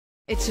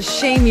It's a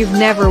shame you've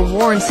never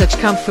worn such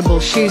comfortable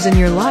shoes in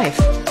your life.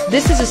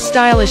 This is a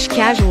stylish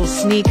casual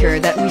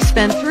sneaker that we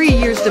spent 3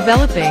 years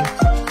developing.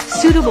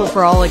 Suitable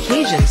for all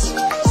occasions,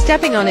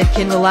 stepping on it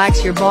can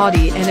relax your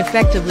body and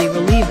effectively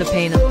relieve the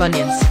pain of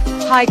bunions.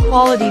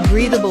 High-quality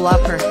breathable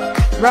upper,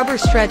 rubber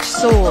stretch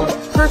sole,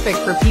 perfect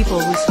for people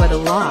who sweat a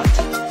lot.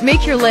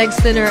 Make your legs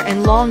thinner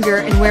and longer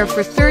and wear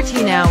for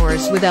 13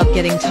 hours without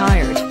getting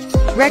tired.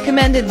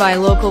 Recommended by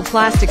local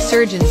plastic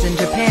surgeons in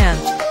Japan.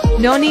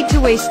 No need to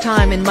waste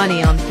time and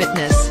money on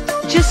fitness.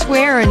 Just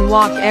wear and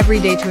walk every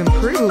day to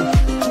improve.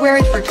 Wear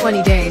it for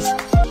 20 days.